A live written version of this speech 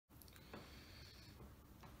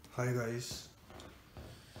Hi guys,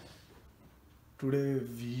 today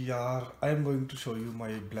I am going to show you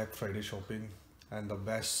my Black Friday shopping and the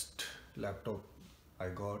best laptop I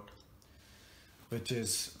got, which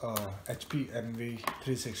is HP Envy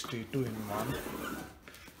 360 2-in-1,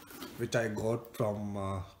 which I got from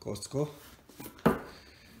Costco.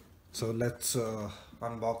 So let's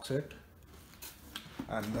unbox it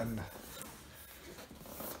and then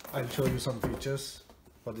I'll show you some features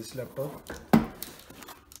for this laptop.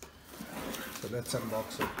 So let's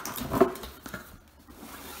unbox it.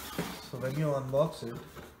 So when you unbox it,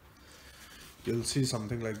 you'll see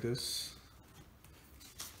something like this.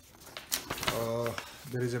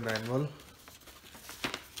 There is a manual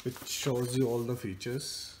which shows you all the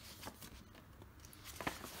features.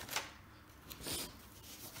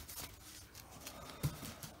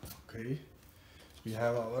 Okay, we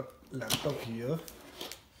have our laptop here.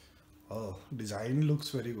 Oh, design looks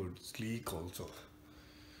very good, sleek also.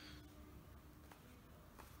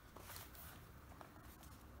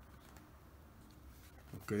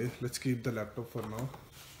 Okay, let's keep the laptop for now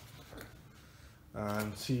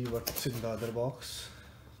and see what's in the other box.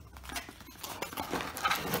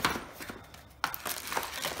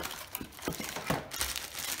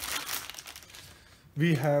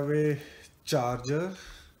 We have a charger,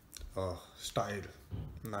 style,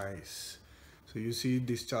 nice. So you see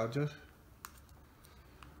this charger,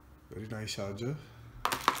 very nice charger.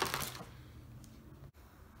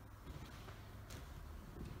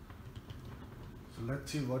 So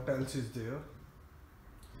let's see what else is there.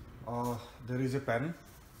 There is a pen.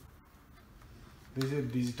 This is a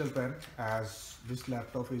digital pen, as this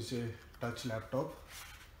laptop is a touch laptop.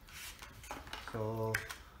 So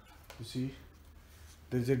you see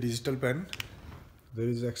there is a digital pen, there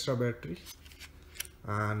is extra battery,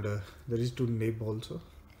 and there is 2 nib also.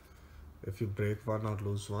 If you break one or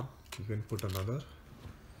lose one, you can put another.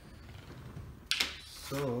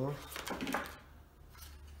 So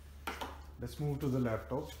let's move to the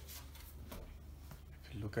laptop.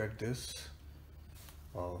 If you look at this,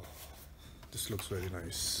 wow, this looks very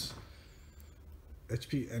nice.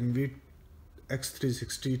 HP Envy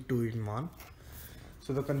X360 2-in-1.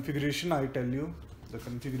 So the configuration, I tell you, the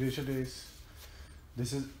configuration is,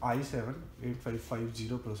 this is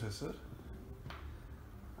i7-8550 processor,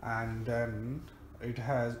 and then it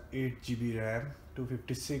has 8 GB RAM,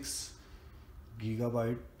 256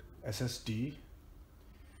 GB SSD,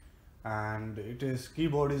 and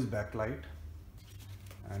keyboard is backlight,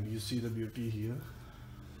 and you see the beauty here.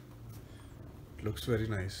 It looks very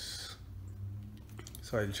nice.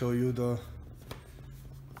 So I'll show you the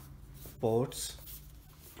ports.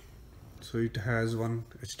 So it has one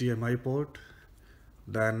HDMI port,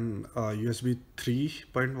 then USB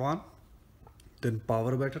 3.1, then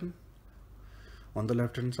power button on the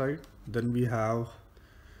left hand side. Then we have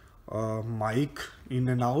mic in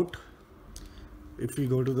and out. If we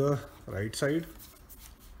go to the right side,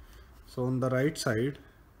 so on the right side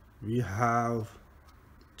we have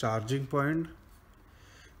charging point,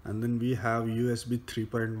 and then we have USB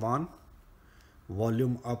 3.1,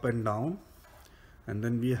 volume up and down, and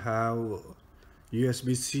then we have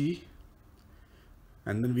USB-C,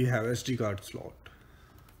 and then we have SD card slot.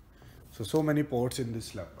 So many ports in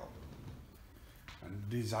this laptop, and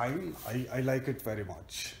design, I like it very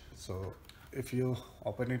much. So if you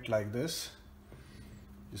open it like this,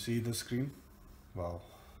 you see the screen. Wow.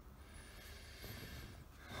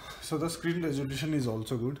 So the screen resolution is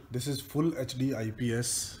also good. This is full HD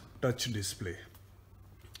IPS touch display.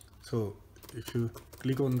 So if you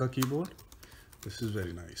click on the keyboard, this is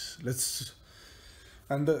very nice.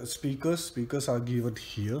 And the speakers are given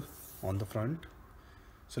here on the front.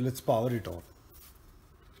 So let's power it on.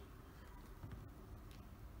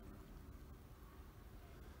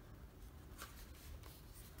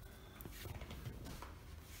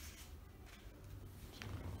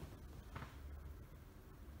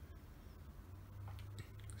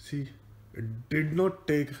 See, it did not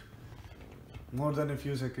take more than a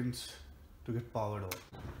few seconds to get powered on.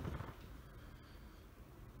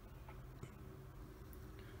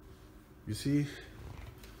 You see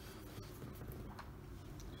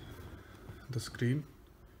the screen,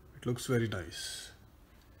 it looks very nice.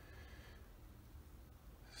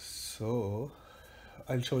 So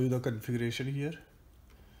I'll show you the configuration here.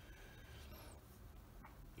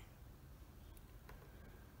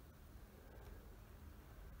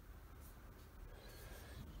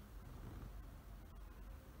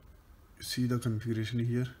 See the configuration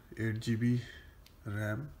here: 8 GB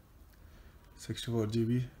RAM, 64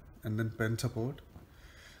 GB, and then pen support.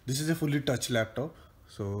 This is a fully touch laptop,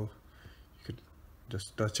 so you can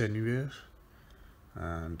just touch anywhere,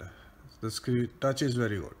 and the screen touch is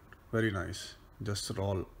very good. very nice. Just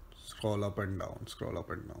scroll up and down, scroll up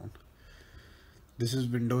and down. This is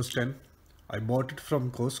Windows 10. I bought it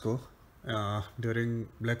from Costco during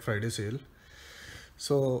Black Friday sale.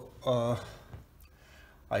 So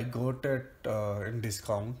I got it in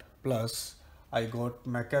discount. Plus I got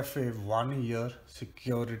McAfee 1 year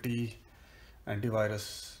security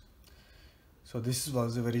antivirus. So this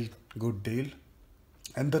was a very good deal,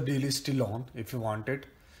 and the deal is still on if you want it.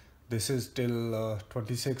 This is till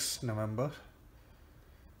 26 November.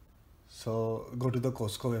 So go to the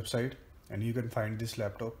Costco website and you can find this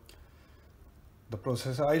laptop. The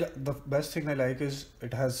processor, the best thing I like is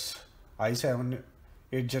it has i7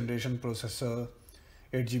 8th generation processor,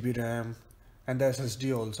 8 GB RAM, and the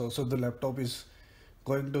SSD also. So the laptop is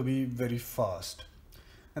going to be very fast.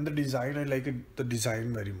 And the design, I like it, the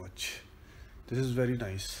design very much. This is very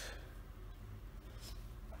nice.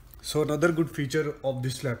 So another good feature of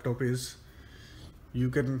this laptop is you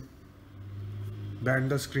can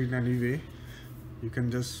bend the screen anyway. You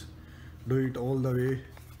can just do it all the way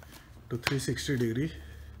to 360 degree,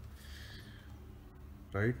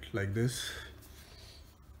 right, like this.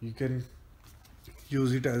 You can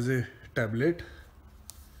use it as a tablet,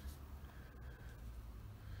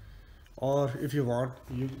 or if you want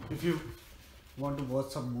to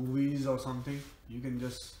watch some movies or something, you can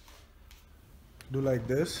just do like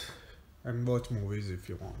this and watch movies if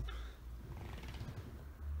you want.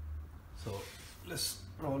 So let's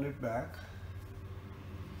roll it back.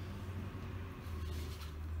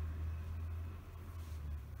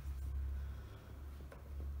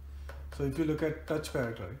 So if you look at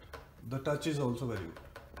touchpad, right, the touch is also very good.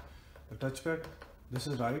 The touchpad, this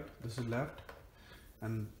is right, this is left,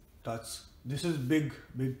 and touch, this is big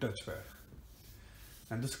touchpad,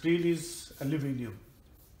 and the screen is aluminum.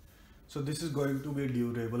 So this is going to be a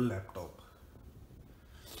durable laptop.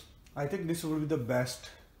 I think this would be the best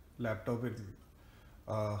laptop in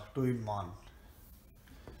 2-in-1.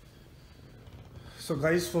 So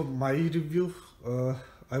guys, for my review,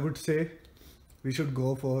 I would say we should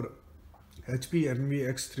go for HP Envy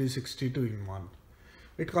X360 2-in-1.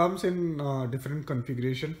 It comes in different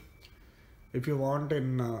configuration. If you want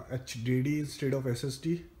in HDD instead of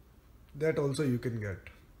SSD, that also you can get.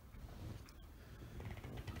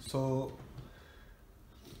 So,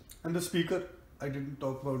 and the speaker, I didn't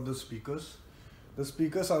talk about the speakers. The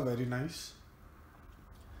speakers are very nice.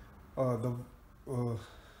 Let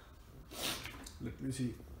me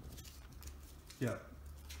see. Yeah.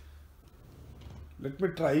 Let me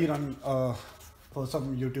try run for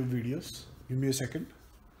some YouTube videos. Give me a second.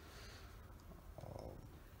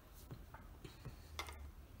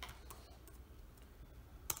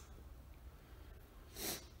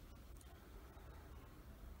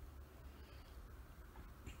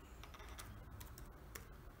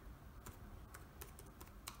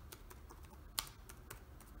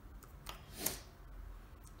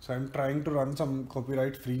 So I'm trying to run some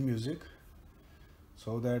copyright free music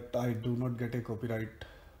so that I do not get a copyright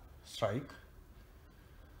strike.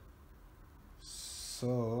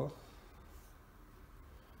 So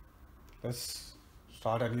let's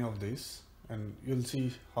start any of these and you'll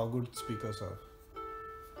see how good speakers are.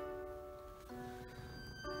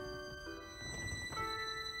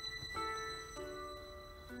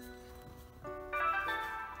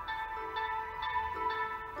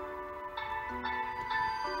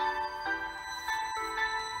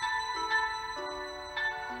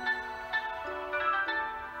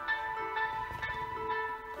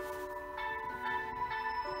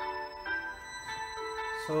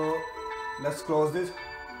 So let's close this.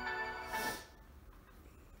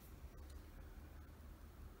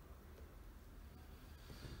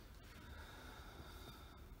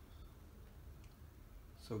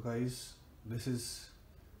 So guys, this is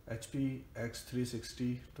HP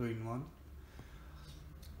X360 2-in-1.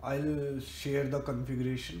 I'll share the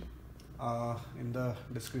configuration in the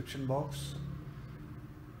description box,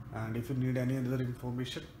 and if you need any other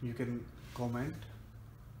information you can comment,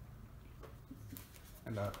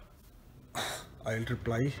 and I'll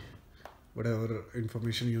reply whatever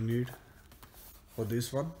information you need for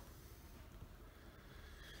this one.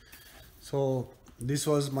 So this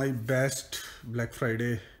was my best Black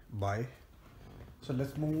Friday buy. So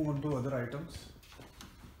let's move on to other items.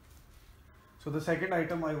 So the second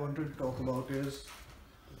item I wanted to talk about is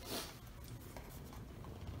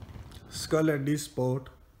Skull ND Sport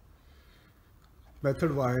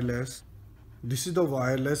Method Wireless. This is the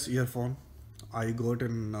wireless earphone I got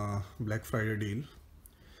in Black Friday deal,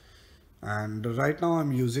 and right now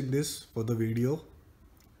I'm using this for the video.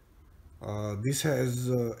 This has,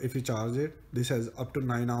 if you charge it, this has up to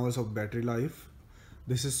 9 hours of battery life.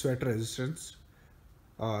 This is sweat resistance.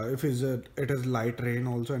 If it is light rain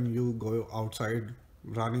also and you go outside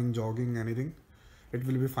running, jogging, anything, it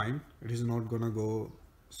will be fine. It is not gonna go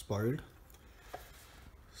spoiled.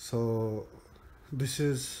 So this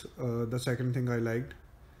is the second thing I liked.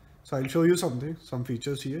 So I'll show you some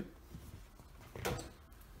features here.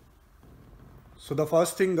 So the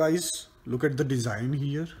first thing, guys, look at the design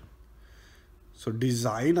here. So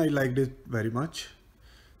design, I liked it very much.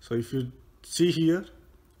 So if you see here,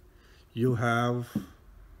 you have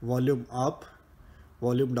volume up,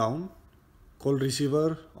 volume down, call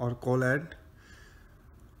receiver or call add,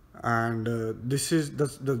 and this is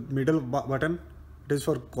the middle button. It is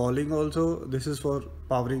for calling also. This is for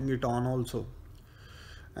powering it on also.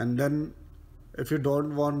 And then if you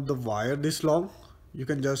don't want the wire this long, you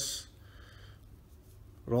can just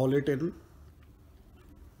roll it in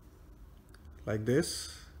like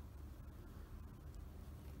this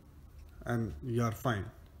and you are fine,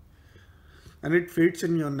 and it fits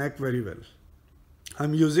in your neck very well.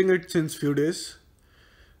 I'm using it since few days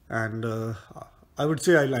and I would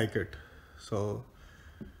say I like it. So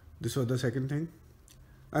this was the second thing,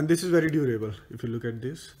 and this is very durable. If you look at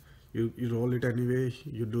this, you roll it anyway,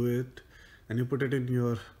 you do it and you put it in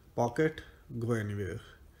your pocket, go anywhere.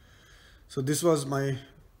 So this was my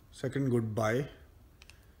second good buy.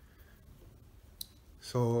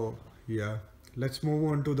 So yeah, let's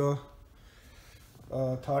move on to the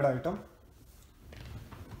third item.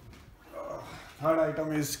 Third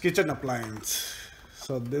item is kitchen appliance.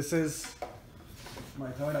 So this is my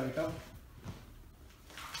third item,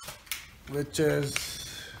 which is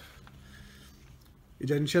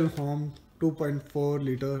Essential Home 2.4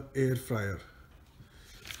 liter air fryer.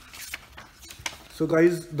 So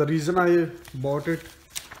guys, the reason I bought it,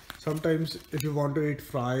 sometimes if you want to eat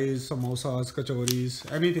fries, samosas,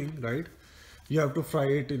 kachoris, anything, right, you have to fry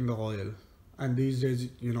it in the oil, and these days,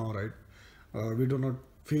 you know, right, we do not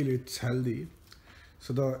feel it's healthy.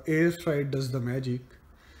 So the air fry does the magic.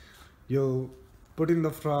 You put in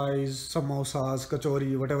the fries, samosas,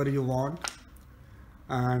 kachori, whatever you want,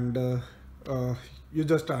 and you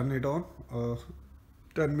just turn it on,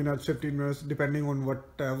 10 minutes, 15 minutes, depending on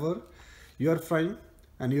whatever you are frying,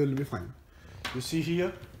 and you will be fine. You see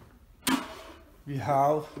here, we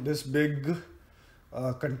have this big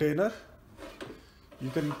container. You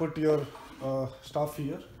can put your stuff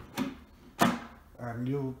here, and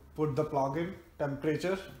you put the plug in.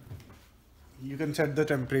 Temperature, you can set the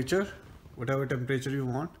temperature, whatever temperature you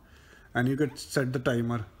want, and you can set the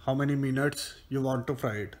timer, how many minutes you want to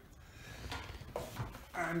fry it.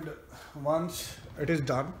 And once it is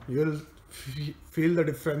done, you will feel the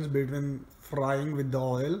difference between frying with the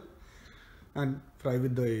oil and fry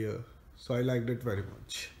with the air. So I liked it very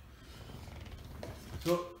much.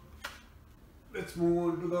 So let's move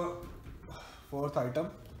on to the fourth item.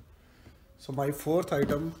 So my fourth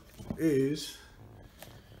item is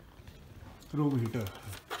room heater.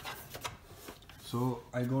 So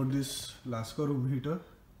I got this Lasco room heater,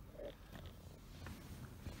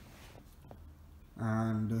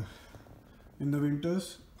 and in the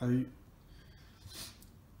winters I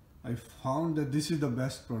found that this is the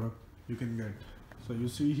best product you can get. So you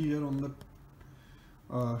see here on the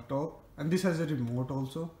top, and this has a remote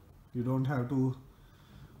also. You don't have to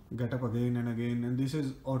get up again and again, and this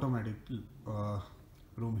is automatic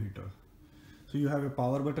room heater. So you have a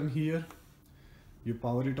power button here, you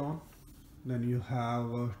power it on, then you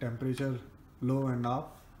have temperature low and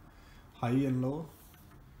up, high and low,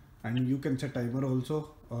 and you can set timer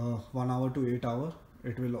also, 1 hour to 8 hours.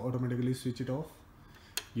 It will automatically switch it off.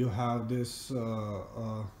 You have this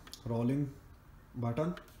rolling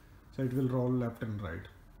button, so it will roll left and right.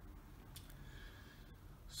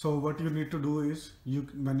 So what you need to do is,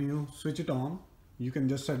 when you switch it on, you can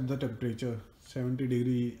just set the temperature 70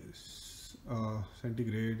 degree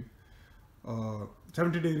centigrade,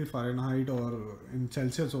 70 degree Fahrenheit, or in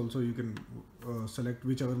Celsius also. You can select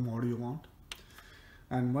whichever mode you want,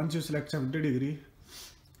 and once you select 70 degree,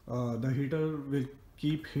 the heater will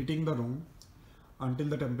keep heating the room until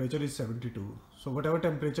the temperature is 72. So whatever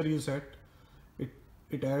temperature you set,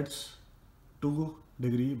 it adds 2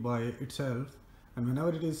 degree by itself, and whenever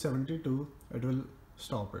it is 72, it will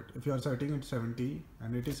stop it. If you are setting it 70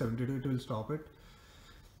 and it is 72, it will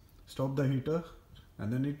stop the heater,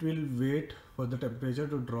 and then it will wait for the temperature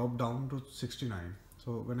to drop down to 69.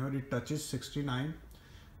 So whenever it touches 69,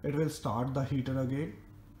 it will start the heater again.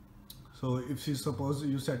 So if you suppose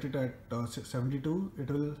you set it at 72,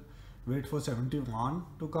 it will wait for 71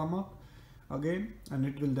 to come up again, and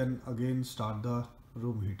it will then again start the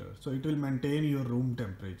room heater. So it will maintain your room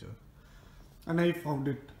temperature, and I found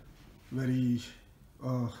it very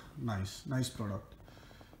nice product.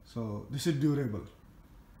 So this is durable.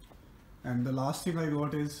 And the last thing I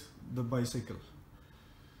got is the bicycle.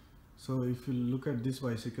 So if you look at this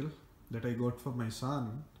bicycle that I got for my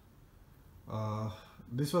son,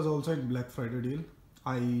 this was also in Black Friday deal.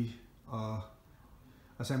 I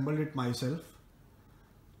assembled it myself,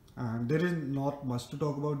 and there is not much to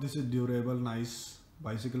talk about. This is durable, nice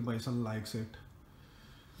bicycle. My son likes it.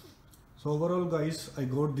 So overall guys, I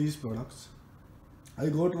got these products. I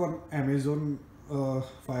got one Amazon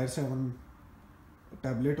Fire 7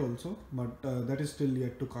 tablet also, but that is still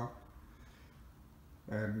yet to come.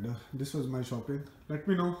 And this was my shopping. Let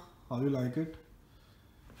me know how you like it,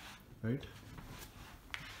 right?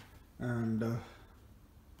 And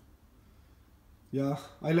yeah,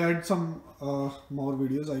 I'll add some more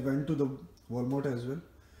videos. I went to the Walmart as well,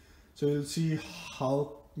 so you'll see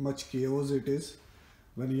how much chaos it is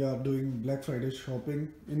when you are doing Black Friday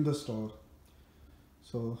shopping in the store.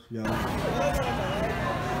 So yeah.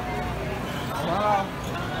 Wow.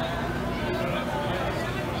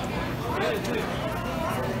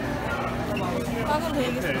 Okay,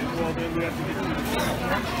 well then we have to get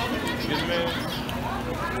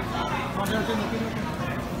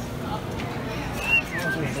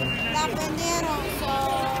La vendieron, so...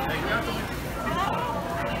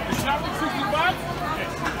 The shop is 65?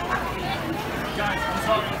 Guys, I'm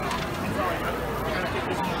sorry. I gotta get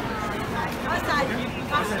this one.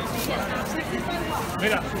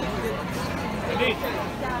 Mira. Vení.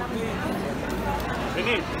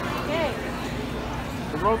 ¿Qué?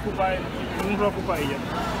 Un roku para ella.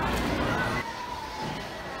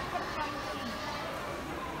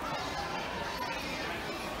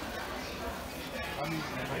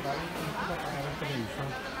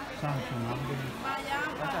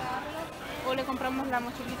 O le compramos la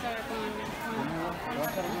mochilita con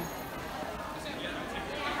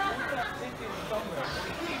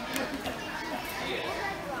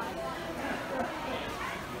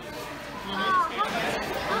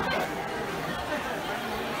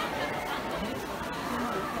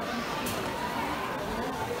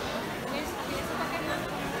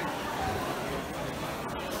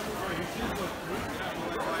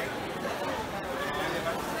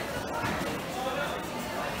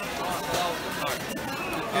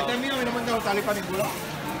Este es mío y no me han dejado salir para ningún lado.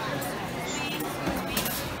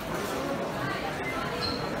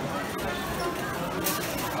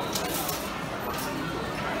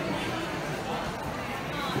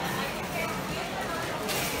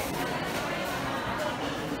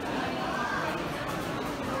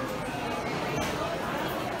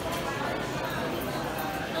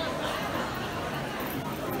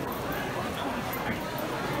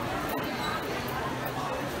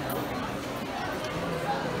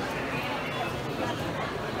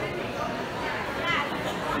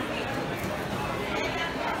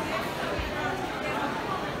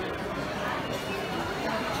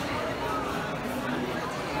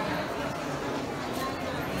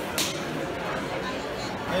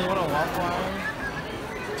 Hey, you want a waffle iron?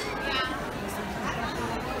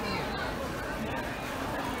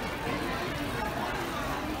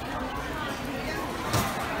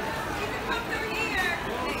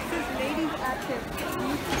 Ladies Active.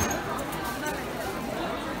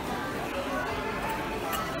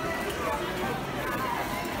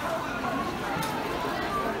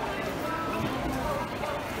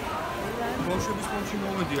 Бошების ფონში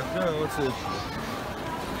მომედია და რაღაცა.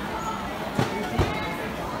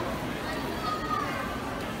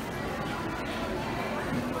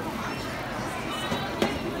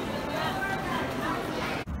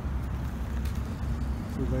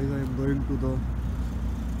 So guys, I am going to the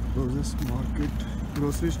closest market,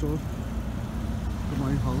 grocery store to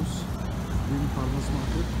my house in Farmers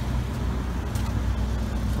Market.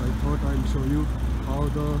 So I thought I'll show you how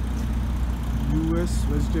the US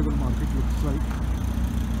vegetable market looks like.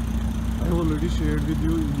 I have already shared with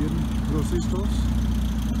you Indian grocery stores.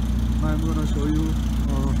 Now I'm gonna show you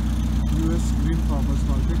US Green Farmers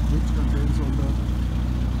Market, which contains all the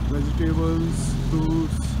vegetables,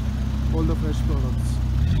 fruits, all the fresh products.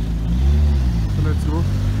 So let's go.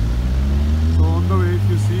 So on the way, if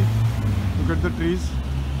you see, look at the trees.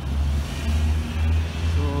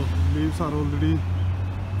 So leaves are already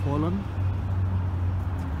fallen.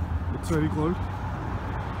 It's very cold.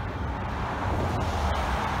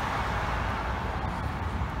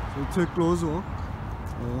 So it's a close walk.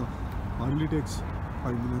 Hardly takes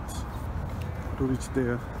 5 minutes to reach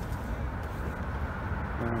there.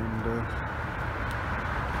 And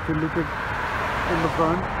if you look at in the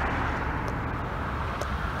front,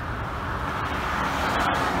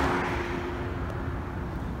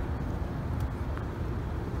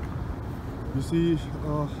 you see,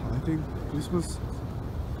 I think Christmas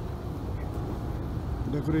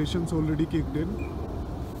Decorations already kicked in.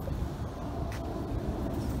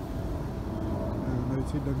 And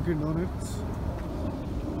I see Dunkin' Donuts.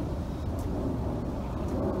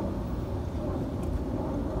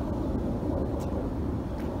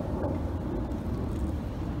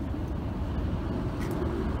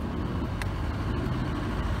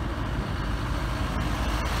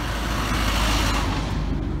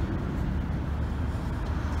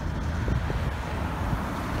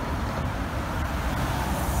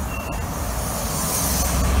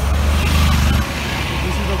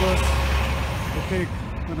 Take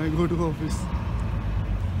when I go to office.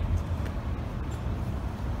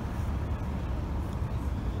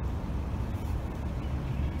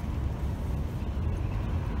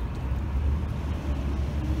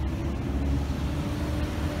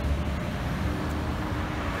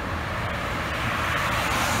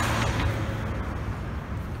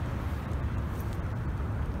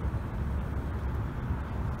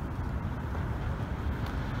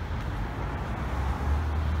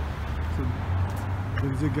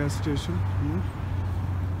 There is a gas station here.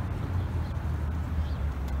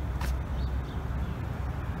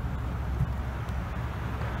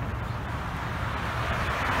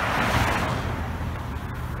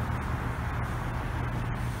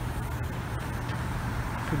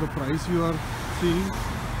 So the price you are seeing,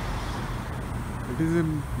 it is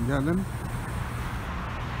in gallon.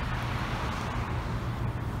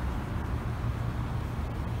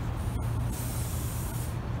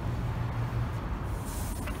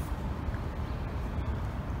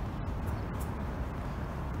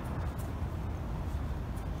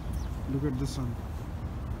 Look at the sun,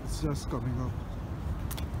 it's just coming up.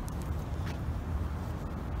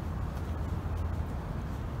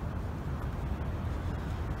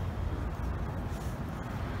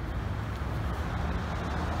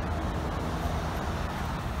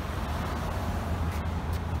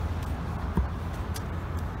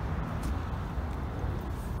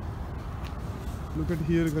 Look at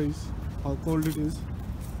here guys, how cold it is.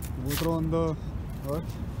 Water on the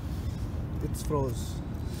earth, it's froze.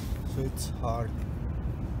 So it's hard,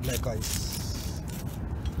 like ice.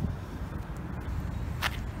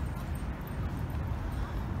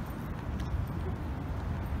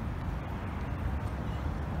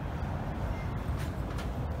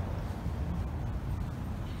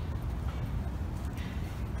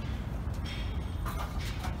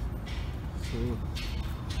 So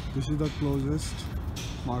this is the closest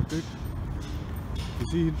market. You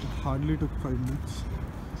see, it hardly took 5 minutes.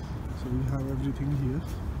 So we have everything here.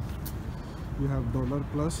 We have Dollar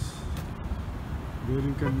Plus, where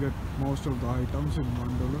you can get most of the items in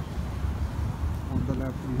 $1. On the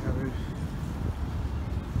left we have a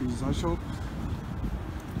pizza shop,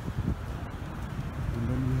 and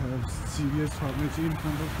then we have CVS Pharmacy in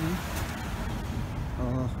front of me,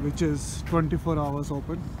 which is 24 hours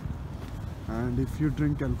open. And if you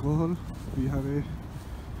drink alcohol, we have a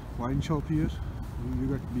wine shop here. You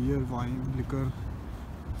get beer, wine, liquor.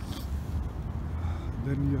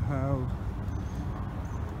 Then you have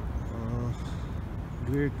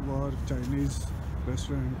Great War Chinese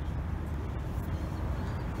restaurant,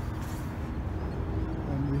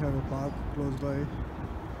 and we have a park close by.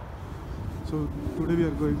 So today we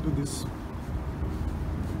are going to this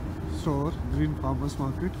store, Green Farmers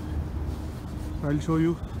Market. I'll show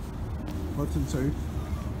you what's inside.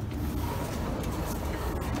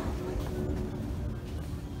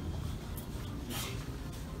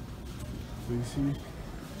 So you see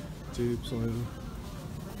chips, oil,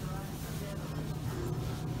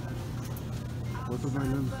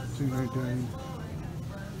 watermelon, $3.99.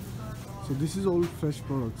 So this is all fresh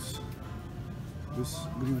products. This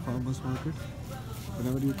Green Farmers Market.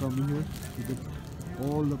 Whenever you come here, you get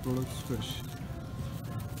all the products fresh.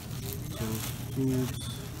 So fruits,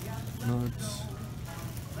 nuts,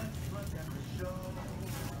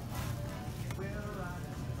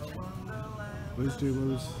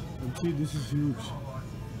 vegetables, and see, this is huge.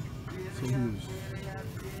 So huge.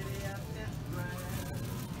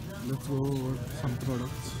 Let's go over some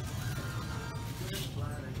products.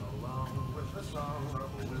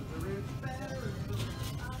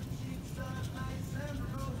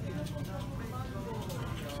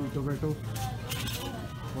 See, tomato,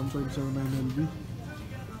 1.79 lb.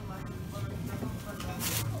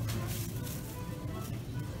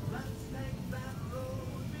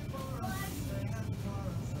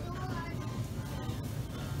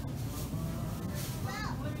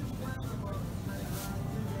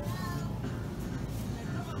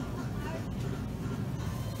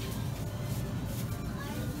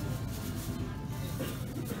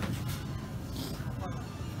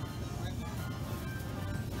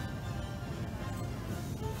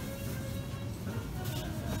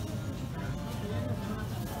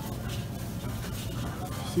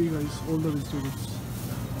 see guys, all the vegetables.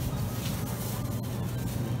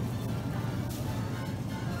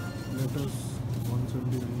 Lettuce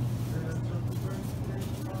 179,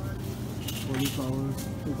 cauliflower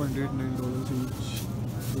 $2.89 each,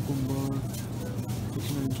 cucumber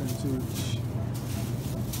 69 cents each,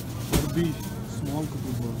 Herbie small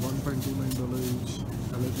cucumber $1.29 each,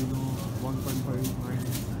 jalapeno $1.59.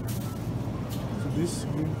 So this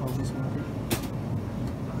green farmers market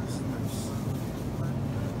is nice.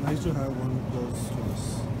 Nice to have one of those stores.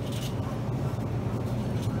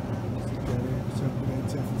 Carrot 79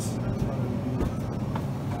 cents.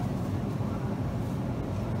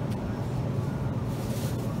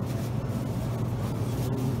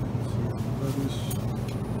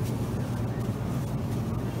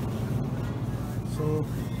 So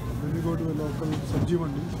when you go to a local Sabji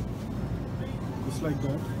Mandi, it's like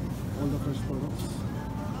that. All the fresh products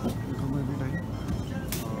they come every time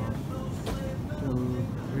till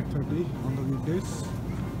 8:30 on the weekdays.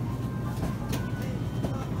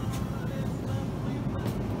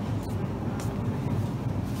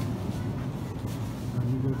 And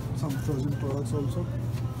you get some frozen products also.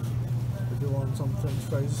 If you want some french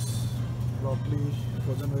fries, broccoli,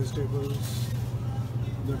 frozen vegetables,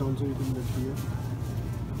 that also you can get here.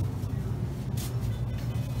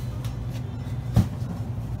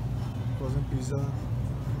 Frozen pizza.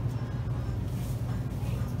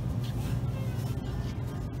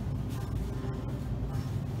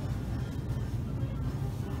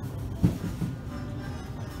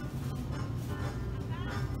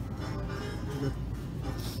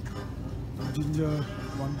 Ginger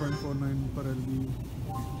 1.49 per LB.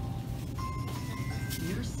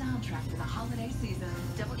 Your soundtrack for the holiday season,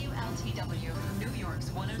 WLTW, New York's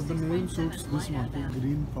 106.7 So the name suits this Light market, FM.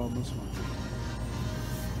 Green Farmers Market.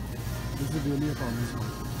 This is really a farmers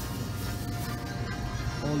market.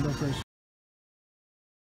 All the fresh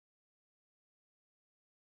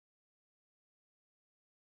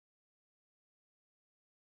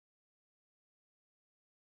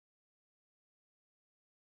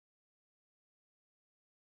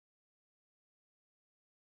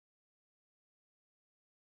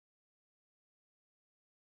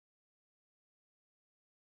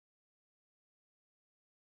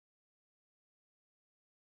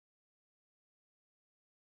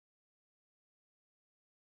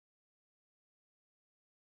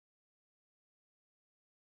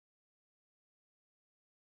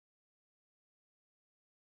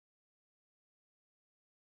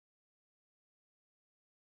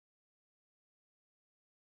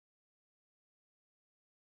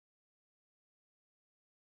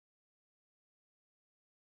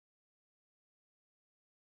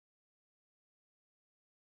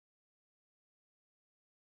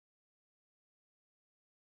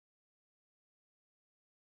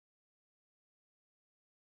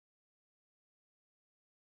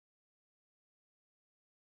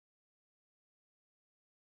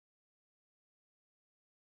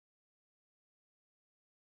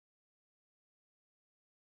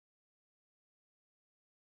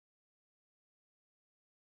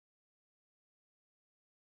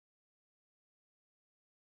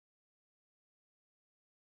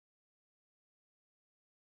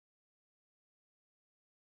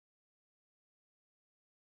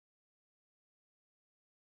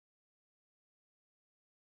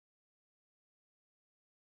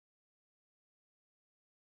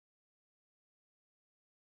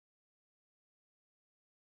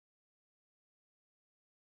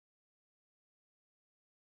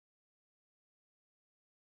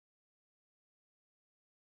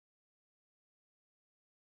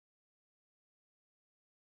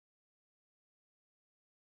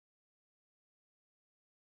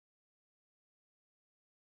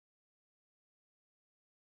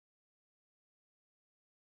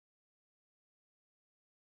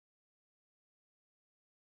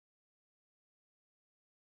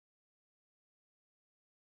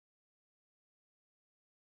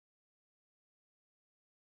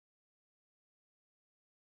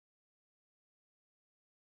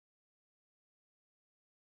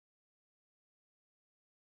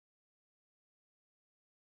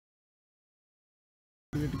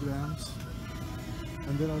grams,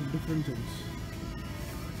 and there are different things.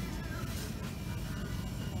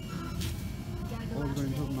 All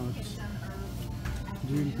kinds of nuts,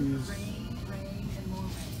 green peas.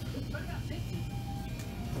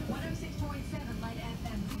 106.7 Light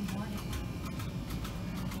FM.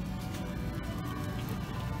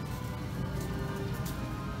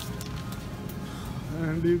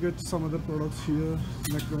 And you get some other products here,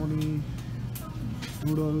 macaroni,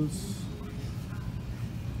 noodles.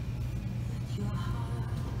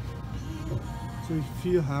 So So if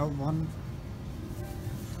you have one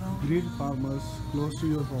green farmers close to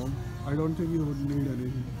your home, I don't think you would need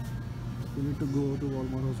anything. You need to go to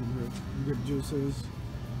Walmart or somewhere. You get juices,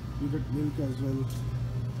 you get milk as well.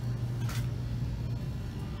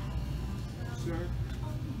 Sir,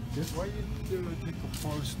 Yes. why you take a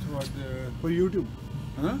pause toward the... For YouTube.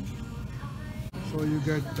 Huh? So you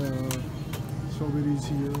get strawberries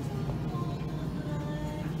here.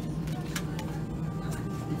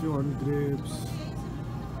 If you want grapes,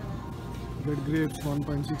 you get grapes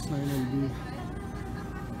 1.69 lb.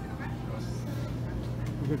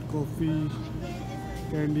 You get coffee,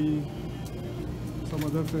 candy, some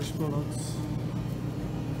other fresh products.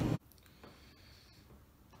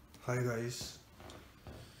 Hi guys,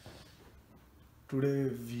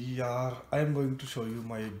 today I am going to show you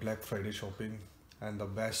my Black Friday shopping and the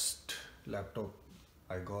best laptop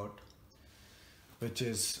I got, which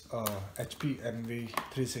is HP Envy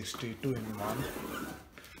 360 2-in-1,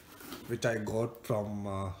 which I got from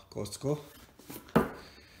Costco.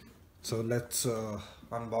 So let's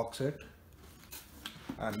unbox it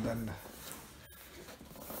and then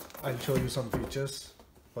I'll show you some features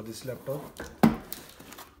for this laptop.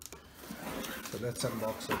 So let's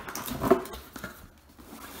unbox it.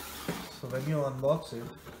 So when you unbox it,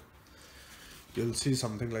 you'll see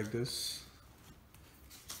something like this.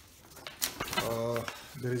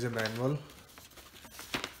 There is a manual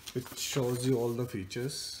which shows you all the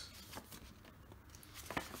features.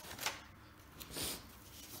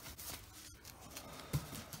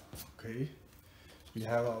 Okay, we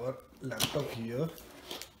have our laptop here.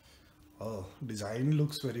 Oh, design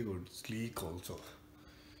looks very good, sleek also.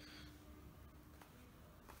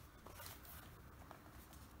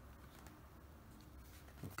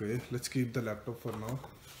 Okay, let's keep the laptop for now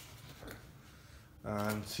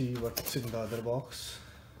and see what's in the other box.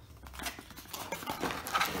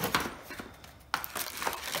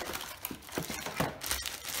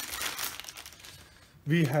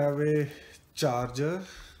 We have a charger,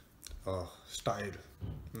 style,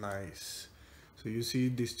 nice. So you see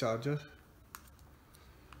this charger,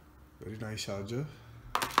 very nice charger.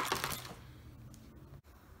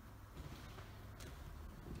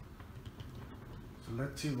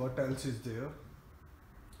 Let's see what else is there.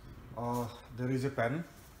 There is a pen.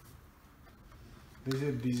 This is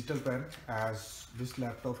a digital pen, as this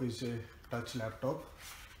laptop is a touch laptop.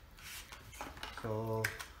 So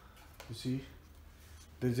you see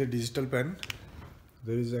there is a digital pen,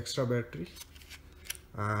 there is extra battery,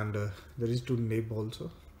 and there is 2 nib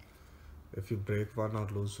also. If you break one or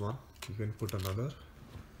lose one, you can put another.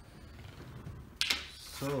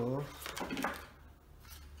 So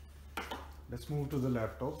let's move to the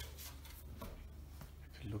laptop.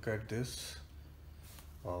 If you look at this,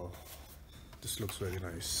 oh, this looks very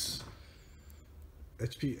nice.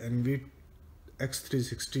 HP Envy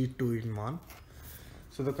X360 2-in-1.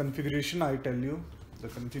 So the configuration, I tell you, the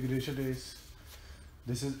configuration is,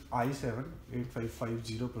 this is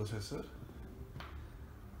i7-8550 processor,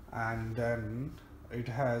 and then it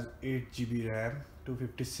has 8 GB RAM,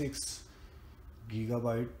 256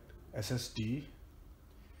 GB SSD,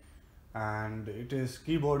 and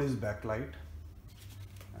keyboard is backlight,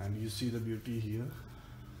 and you see the beauty here.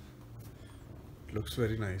 It looks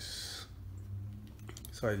very nice.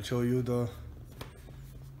 So I'll show you the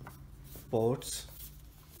ports.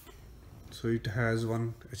 So it has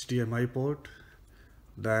one HDMI port,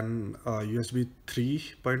 then USB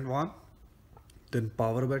 3.1, then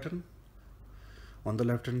power button on the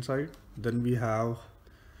left hand side, then we have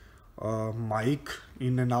mic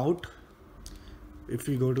in and out. If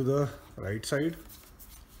we go to the right side,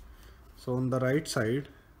 so on the right side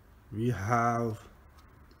we have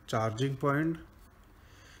charging point,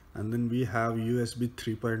 and then we have USB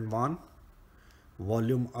 3.1,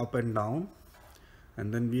 volume up and down,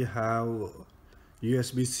 and then we have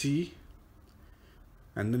USB-C,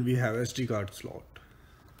 and then we have SD card slot.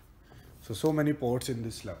 So many ports in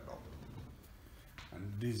this laptop,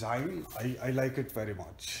 and design, I like it very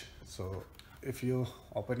much. So if you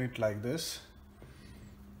open it like this,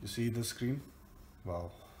 you see the screen.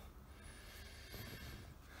 Wow.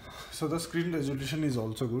 So the screen resolution is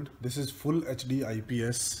also good. This is full HD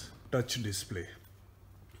IPS touch display.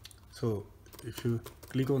 So if you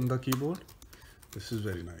click on the keyboard, this is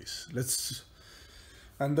very nice.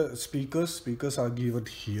 And the speakers are given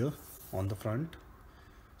here on the front.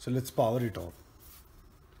 So let's power it on.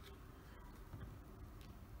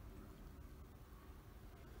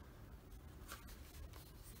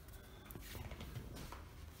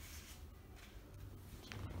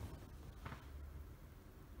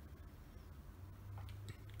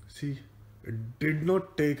 See, it did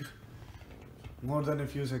not take more than a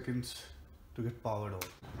few seconds to get powered on.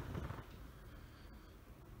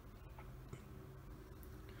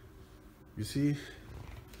 You see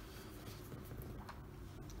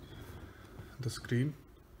the screen,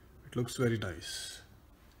 it looks very nice.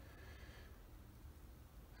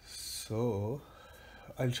 So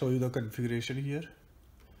I'll show you the configuration here.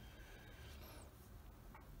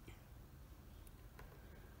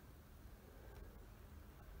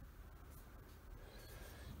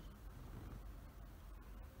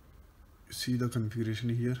 See the configuration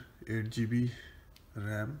here: 8 GB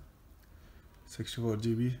RAM, 64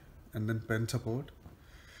 GB, and then pen support.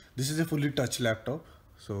 This is a fully touch laptop,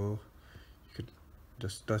 so you can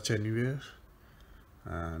just touch anywhere,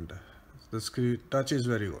 and the screen touch is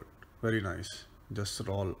very good, very nice. Just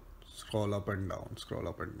scroll up and down, scroll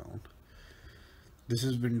up and down. This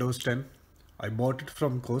is Windows 10. I bought it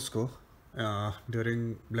from Costco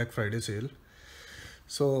during Black Friday sale,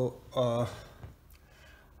 so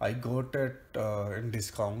I got it in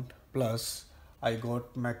discount, plus I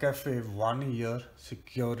got McAfee 1 year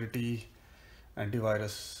security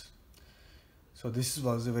antivirus. So this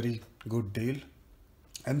was a very good deal,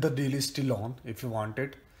 and the deal is still on if you want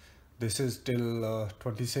it. This is till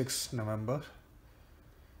 26 November.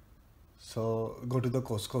 So go to the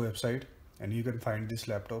Costco website and you can find this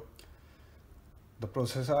laptop. The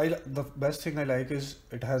processor, the best thing I like is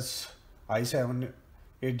it has i7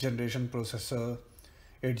 8th generation processor,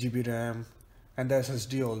 8 GB RAM, and the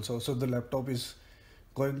SSD also. So the laptop is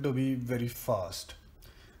going to be very fast.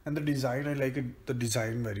 And the design, I like it, the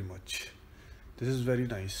design very much. This is very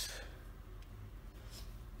nice.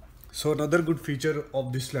 So another good feature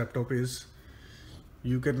of this laptop is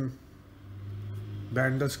you can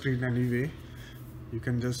bend the screen anyway. You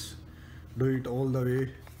can just do it all the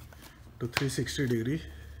way to 360 degree,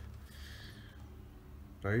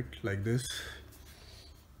 right, like this.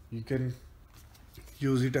 You can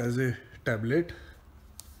use it as a tablet,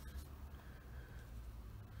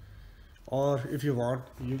 or if you want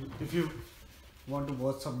to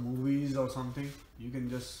watch some movies or something, you can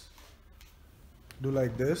just do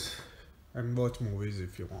like this and watch movies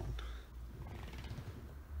if you want.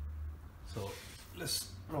 So let's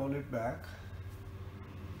roll it back.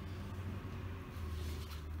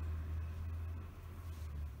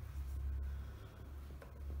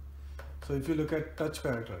 So if you look at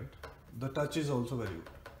touchpad, right, the touch is also very good.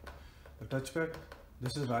 The touchpad,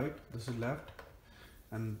 this is right, this is left,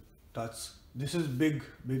 and touch, this is big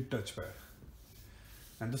touchpad,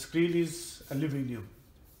 and the screen is aluminum.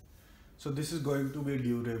 So this is going to be a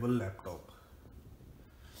durable laptop.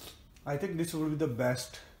 I think this would be the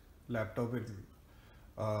best laptop in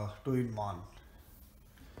 2-in-1.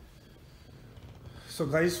 So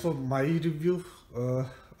guys, for my review,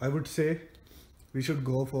 I would say we should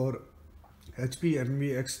go for HP Envy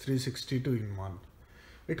X360 2-in-1.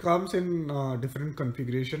 It comes in different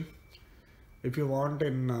configuration. If you want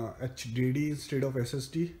in HDD instead of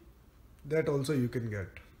SSD, that also you can get.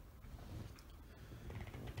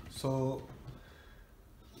 So,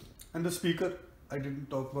 and the speaker, I didn't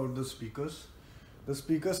talk about the speakers. The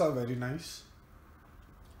speakers are very nice.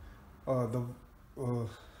 Let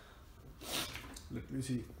me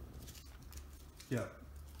see. Yeah.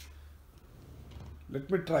 Let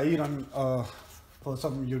me try run for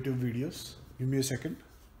some YouTube videos. Give me a second.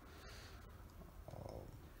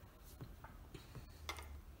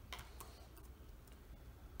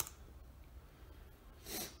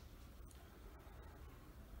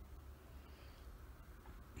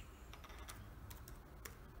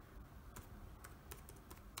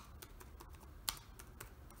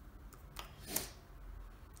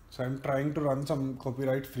 So I'm trying to run some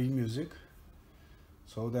copyright free music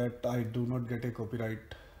so that I do not get a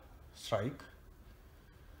copyright strike.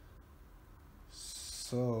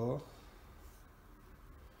 So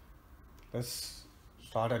let's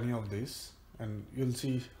start any of these and you'll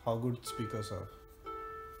see how good speakers are.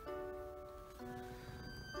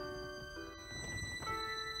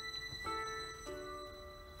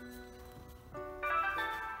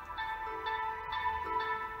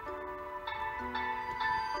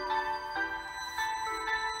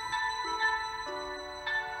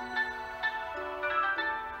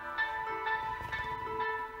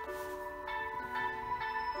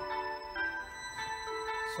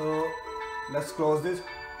 So let's close this.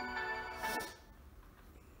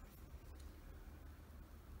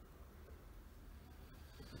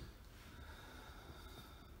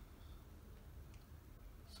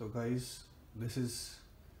 So guys, this is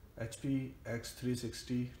HP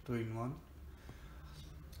X360 2-in-1.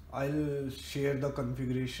 I'll share the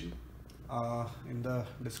configuration in the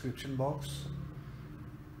description box,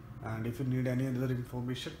 and if you need any other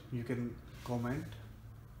information you can comment.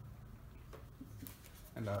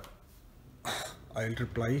 and I'll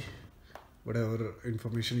reply whatever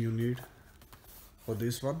information you need for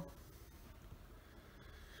this one.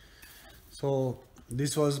 So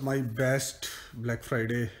this was my best Black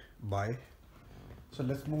Friday buy. So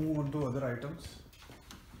let's move on to other items.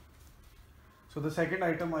 So the second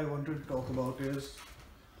item I wanted to talk about is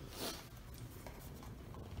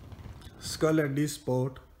Skull ND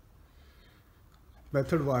Sport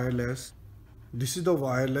Method Wireless. This is the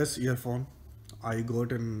wireless earphone I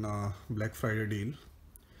got in Black Friday deal,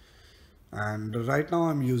 and right now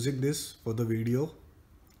I'm using this for the video.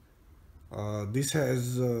 This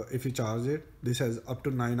has, if you charge it, this has up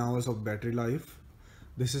to 9 hours of battery life.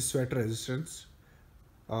 This is sweat resistance.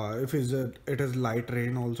 If it is light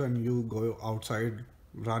rain also and you go outside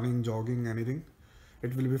running, jogging, anything,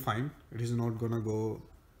 it will be fine. It is not gonna go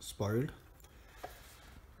spoiled.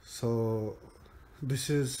 So this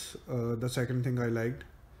is the second thing I liked.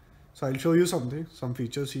 So I'll show you some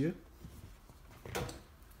features here.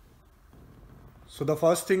 So the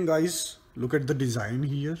first thing, guys, look at the design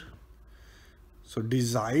here. So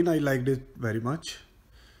design, I liked it very much.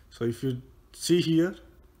 So if you see here,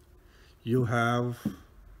 you have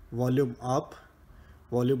volume up,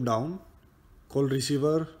 volume down, call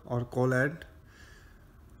receiver or call add,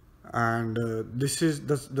 and this is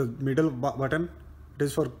the middle button. It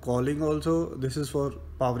is for calling also. This is for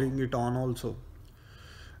powering it on also.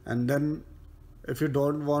 And then if you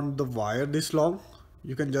don't want the wire this long,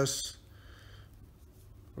 you can just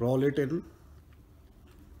roll it in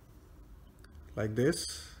like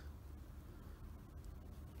this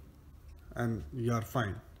and you are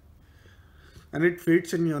fine, and it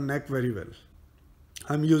fits in your neck very well.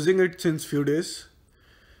 I'm using it since few days,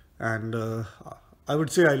 and I would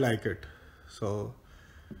say I like it. So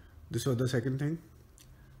this was the second thing,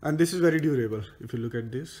 and this is very durable. If you look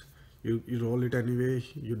at this, you roll it anyway,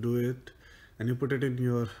 you do it, and you put it in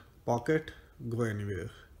your pocket, go anywhere.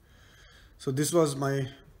 So this was my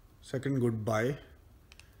second good buy.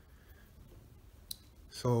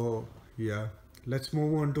 So yeah, let's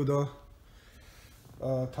move on to the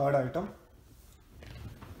third item.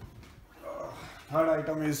 Third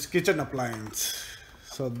item is kitchen appliance.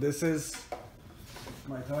 So this is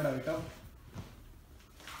my third item,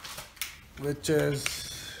 which is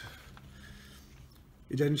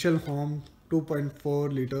Essential Home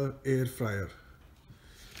 2.4 liter air fryer.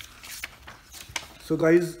 So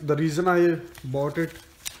guys, the reason I bought it,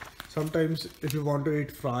 sometimes if you want to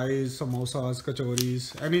eat fries, samosas,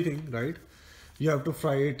 kachoris, anything, right, you have to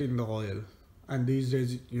fry it in the oil, and these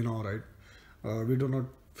days, you know, right, we do not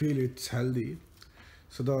feel it's healthy.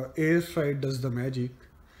 So the air fry does the magic.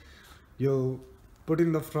 You put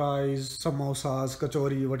in the fries, samosas,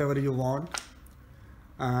 kachori, whatever you want,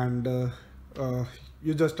 and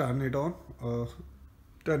you just turn it on,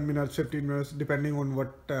 10 minutes, 15 minutes, depending on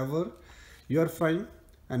whatever you are frying,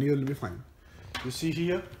 and you will be fine. You see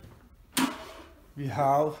here, we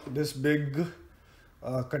have this big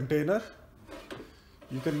container.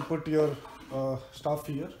 You can put your stuff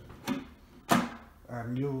here,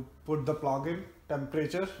 and you put the plug in.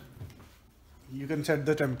 Temperature, you can set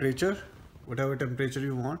the temperature, whatever temperature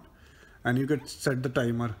you want, and you can set the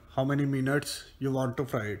timer, how many minutes you want to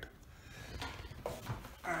fry it.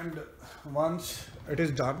 And once it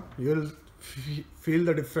is done, you will feel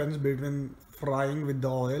the difference between frying with the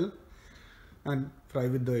oil and fry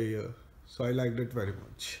with the air. So I liked it very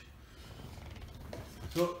much.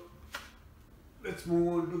 So let's move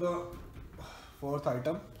on to the fourth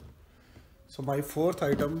item. So my fourth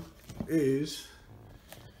item is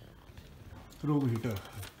room heater.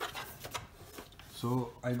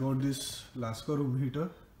 So I got this Lasco room heater,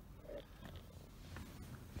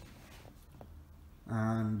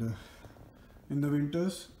 and in the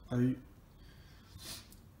winters I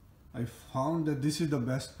found that this is the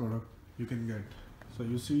best product you can get. So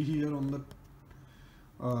you see here on the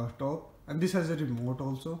top, and this has a remote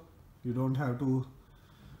also. You don't have to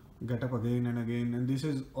get up again and again, and this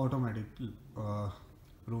is automatic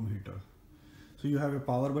room heater. So you have a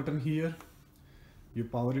power button here, you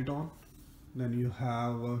power it on, then you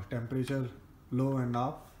have temperature low and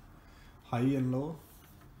up, high and low,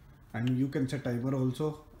 and you can set timer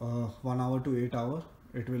also, 1 hour to 8 hours.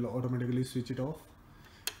 It will automatically switch it off.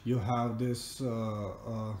 You have this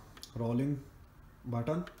rolling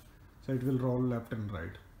button, so it will roll left and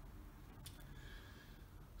right.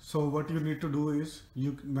 So what you need to do is,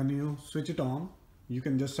 when you switch it on, you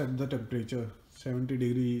can just set the temperature 70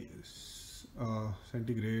 degree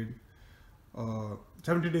centigrade,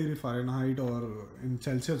 70 degree Fahrenheit, or in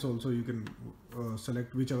Celsius also. You can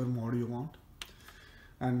select whichever mode you want,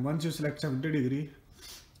 and once you select 70 degree,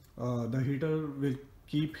 the heater will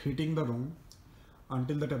keep heating the room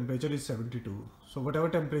until the temperature is 72. So whatever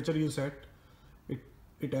temperature you set,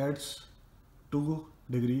 it adds 2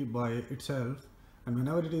 degrees by itself, and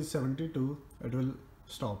whenever it is 72 it will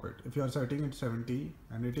stop it. If you are setting it 70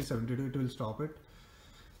 and it is 72, it will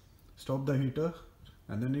stop the heater,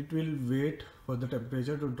 and then it will wait for the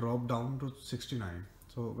temperature to drop down to 69.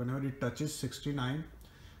 So whenever it touches 69,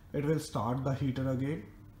 it will start the heater again.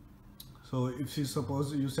 So if you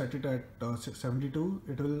suppose you set it at 72,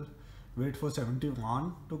 it will wait for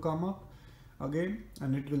 71 to come up again,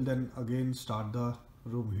 and it will then again start the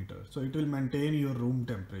room heater. So it will maintain your room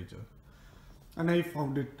temperature, and I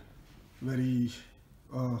found it very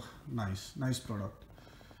nice product.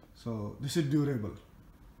 So this is durable.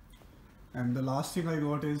 And the last thing I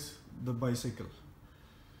got is the bicycle.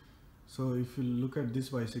 So if you look at this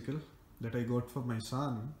bicycle that I got for my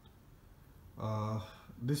son,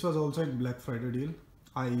 this was also in Black Friday deal.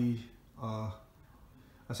 I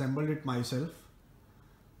assembled it myself,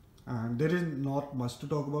 and there is not much to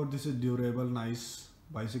talk about. This is durable, nice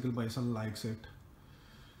bicycle. My son likes it.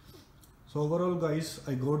 So overall guys,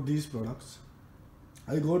 I got these products.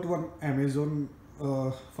 I got one Amazon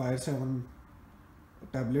Fire 7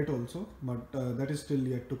 tablet also, but that is still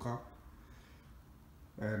yet to come.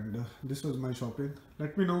 And this was my shopping.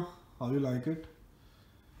 Let me know how you like it,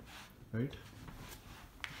 right?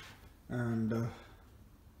 And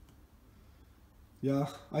yeah,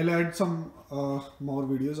 I'll add some more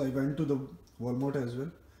videos. I went to the Walmart as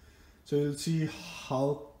well, so you'll see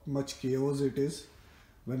how much chaos it is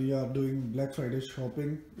when you are doing Black Friday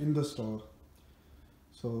shopping in the store.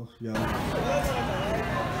 So yeah.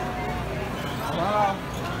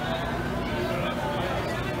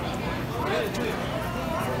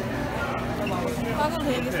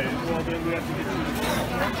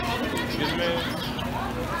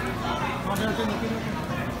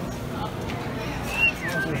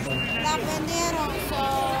 La vendieron, so...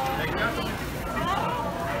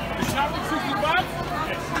 The shop is 65?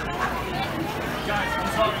 Guys, I'm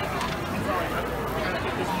sorry.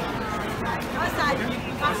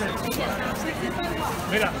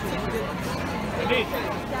 Mira. Vení.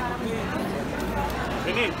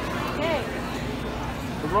 Hey.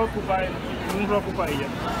 Non preocupa ella.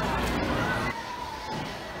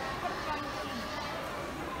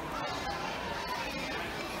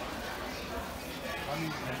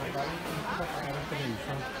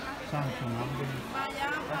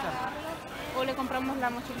 O le compramos la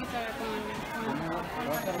mochilita con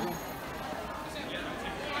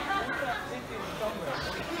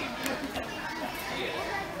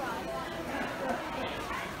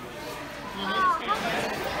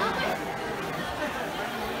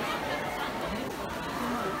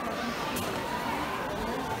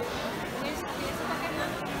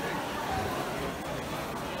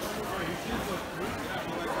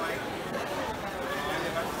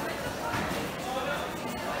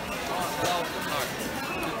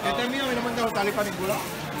Este es mío y no me tengo que salir para ningún lado.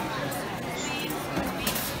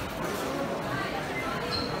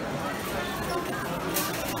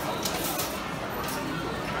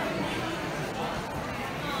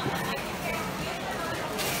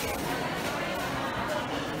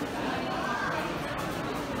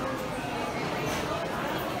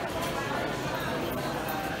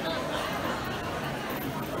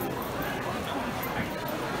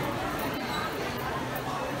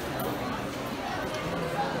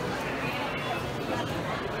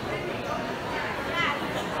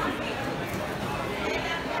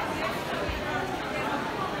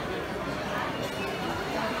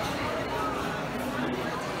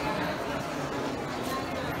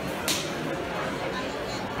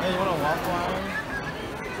 Hey, you want a waffle iron?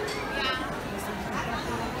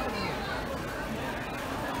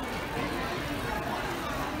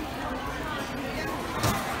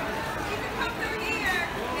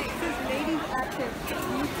 This is ladies active.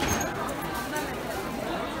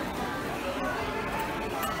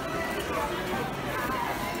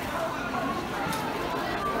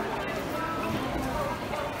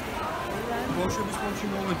 ბავშვების ფონში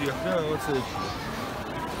მომედიახ რა რაღაცეებში.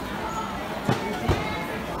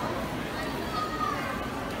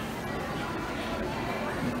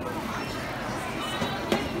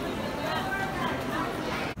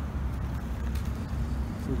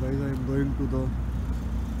 So guys, I am going to the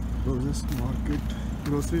closest market,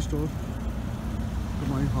 grocery store to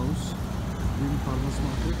my house in Farmers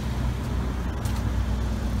Market.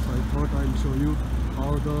 So I thought I'll show you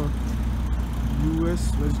how the US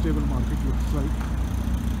vegetable market looks like.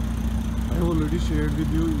 I have already shared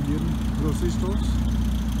with you Indian grocery stores.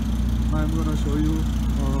 I am gonna show you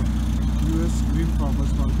US green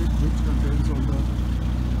farmers market, which contains all the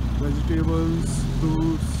vegetables,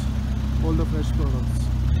 fruits, all the fresh products.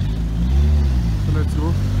 So let's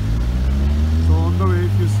go. So on the way,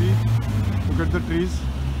 if you see, look at the trees.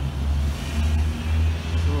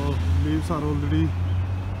 So leaves are already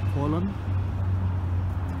fallen.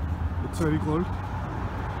 It's very cold.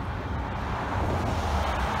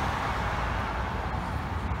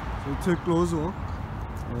 So it's a close walk.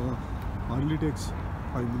 Hardly takes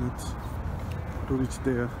 5 minutes to reach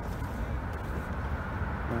there.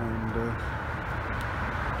 And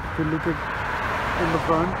if you look at in the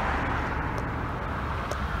front,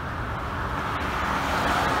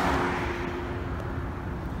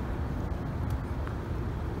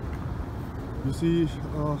 you see,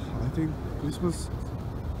 I think Christmas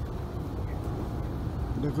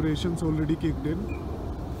decorations already kicked in,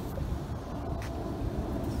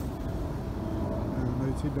 and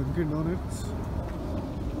I see Dunkin' Donuts.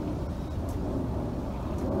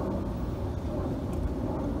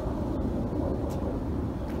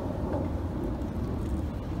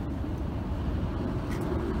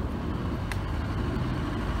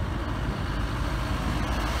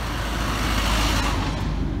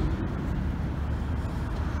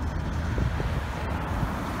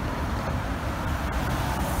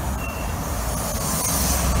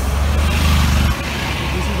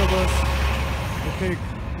 Take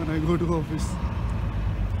when I go to office.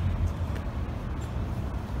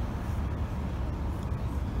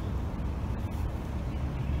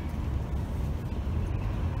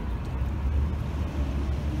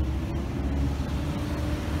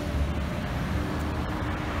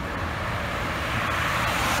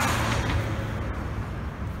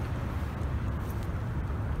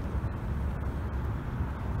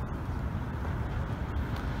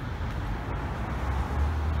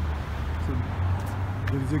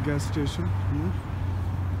 There is a gas station here.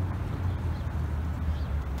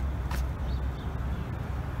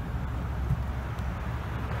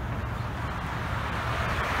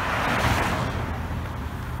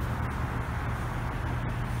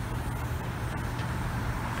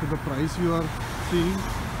 So the price you are seeing,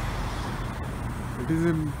 it is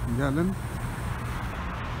in gallon.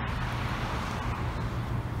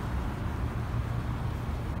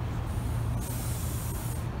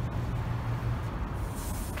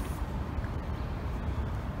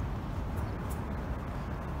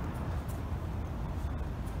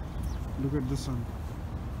 Look at the sun,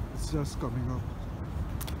 it's just coming up.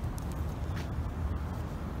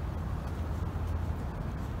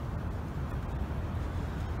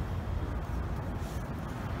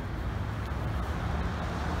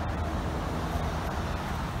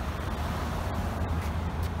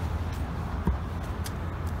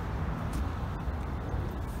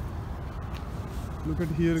 Look at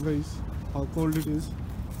here guys, how cold it is.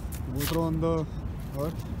 Water on the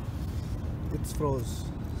earth, it's froze.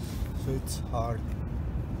 So it's hard,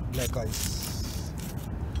 like ice.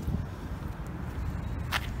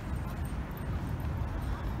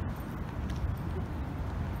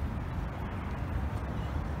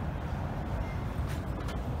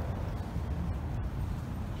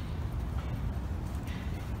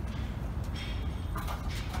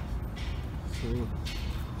 So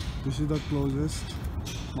this is the closest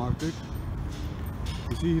market.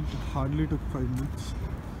 You see, it hardly took 5 minutes.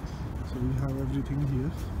 So we have everything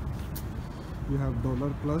here. We have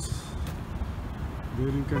Dollar Plus, where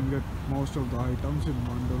you can get most of the items in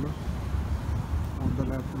 $1. On the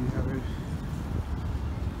left we have a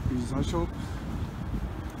pizza shop,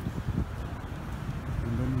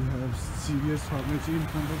 and then we have CVS Pharmacy in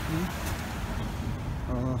front of me,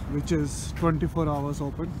 which is 24 hours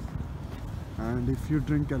open. And if you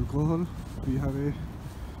drink alcohol, we have a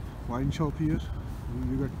wine shop here.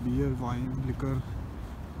 You get beer, wine, liquor.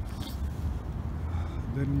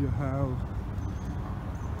 Then you have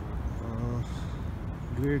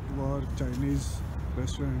Great War Chinese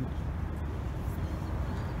restaurant,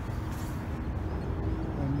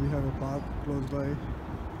 and we have a park close by.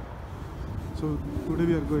 So today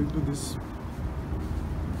we are going to this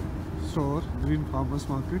store, Green Farmers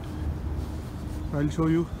Market. I'll show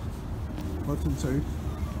you what's inside.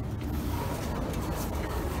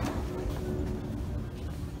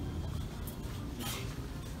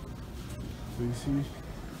 So you see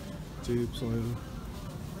chips, oil,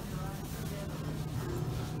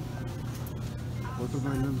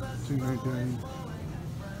 watermelon, $3.99.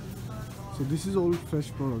 So this is all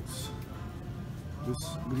fresh products.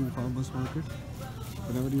 This Green Farmers Market.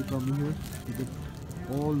 Whenever you come here, you get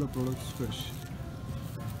all the products fresh.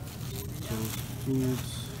 So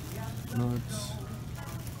fruits, nuts,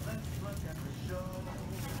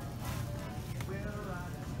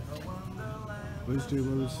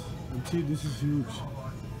 vegetables, and see, this is huge.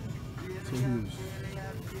 So huge.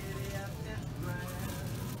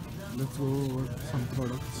 let's go over some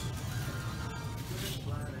products.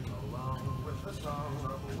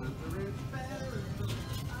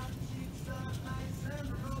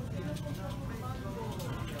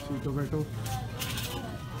 See Tomato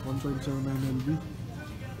 1.79 LB.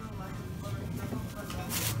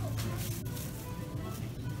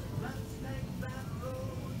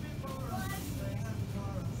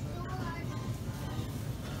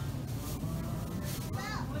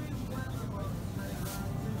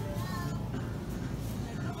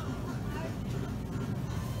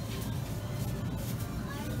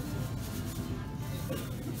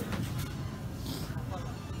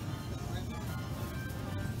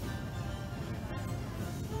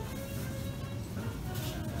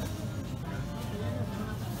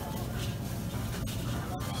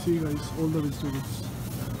 See guys, all the vegetables.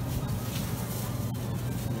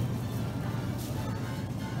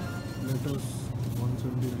 Lettuce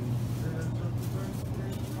 179.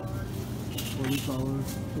 Cauliflower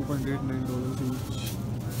 $2.89 each.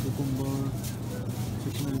 Cucumber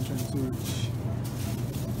 69 cents each.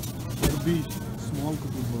 Herbie small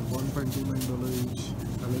cucumber $1.29 each.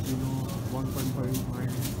 Jalapeno $1.59.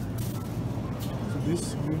 So this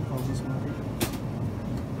green farmers market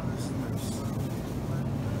is nice.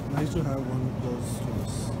 Nice to have one of those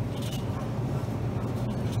stores.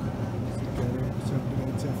 Carrot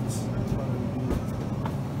 79 cents per LB.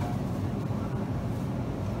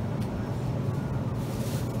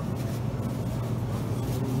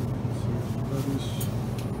 Radish.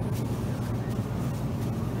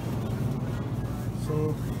 So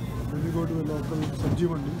when you go to a local Sabji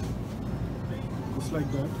Mandi, just like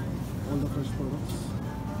that, all the fresh products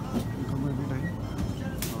will come every time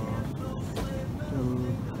till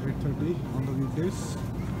 8:30 on the weekdays.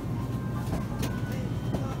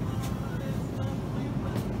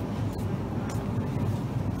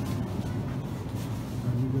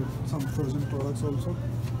 And you get some frozen products also.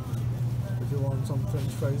 If you want some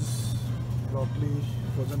french fries, broccoli,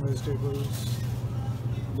 frozen vegetables,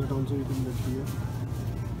 that also you can get here.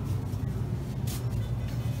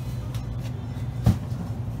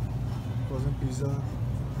 Frozen pizza.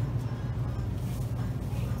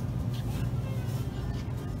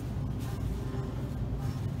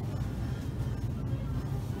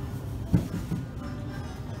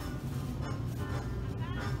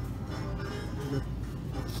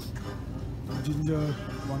 Ginger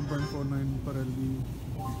 1.49 per LB.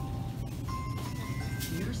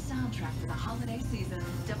 Your soundtrack for the holiday season.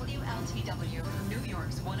 WLTW, New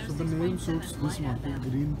York's So the name 106.7 suits this Light market,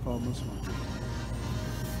 FM. Green Farmers Market.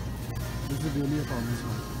 This is really a farmers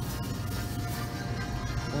market.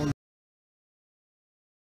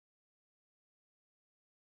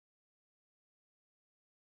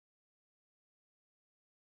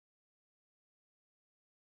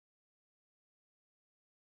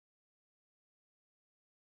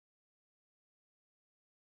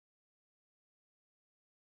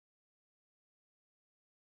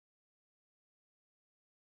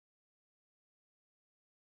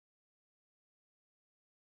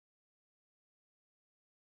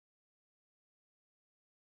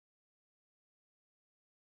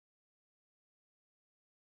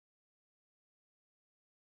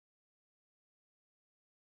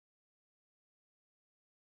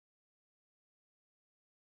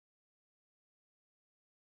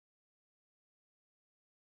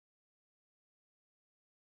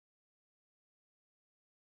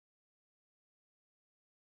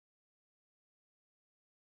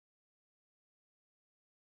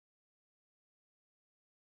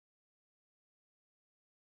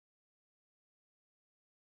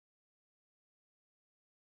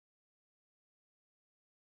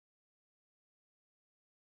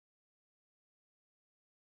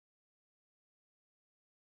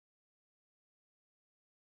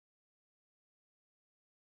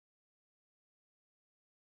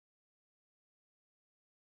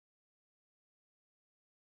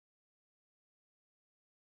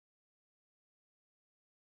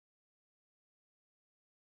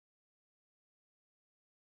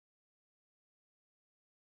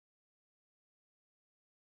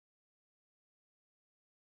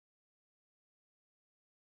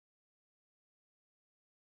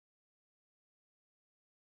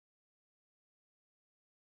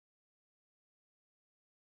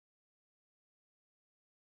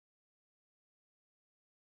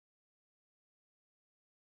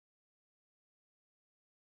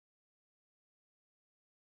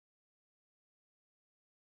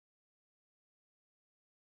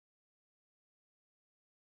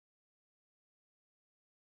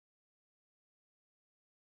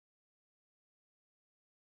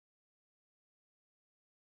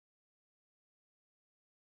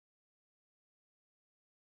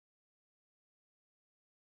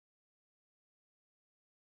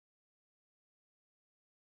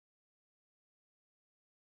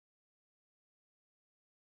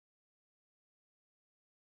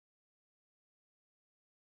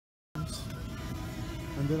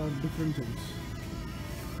 and there are different things.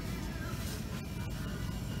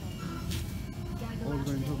 All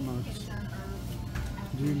kinds of nuts,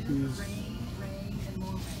 green peas.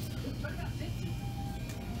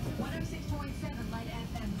 106.7 Light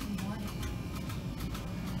FM morning.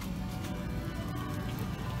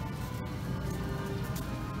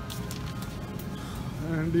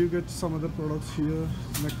 And you get some other products here,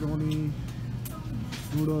 macaroni,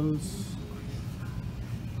 noodles.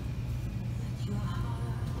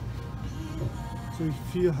 So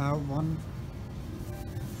if you have one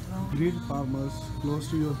green farmers close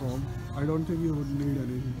to your home, I don't think you would need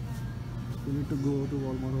anything. You need to go to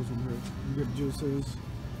Walmart or somewhere. You get juices,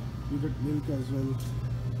 you get milk as well.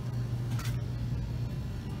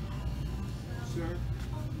 Sir,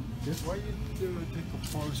 Yes? why you take a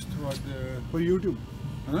pause toward the... For YouTube.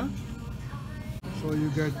 Huh? So you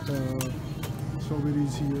get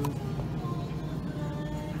strawberries here.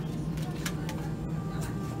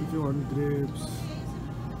 If you want grapes,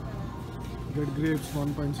 get grapes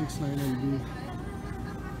 1.69 lb.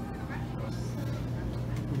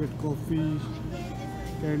 You get coffee,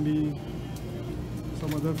 candy,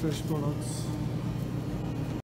 some other fresh products.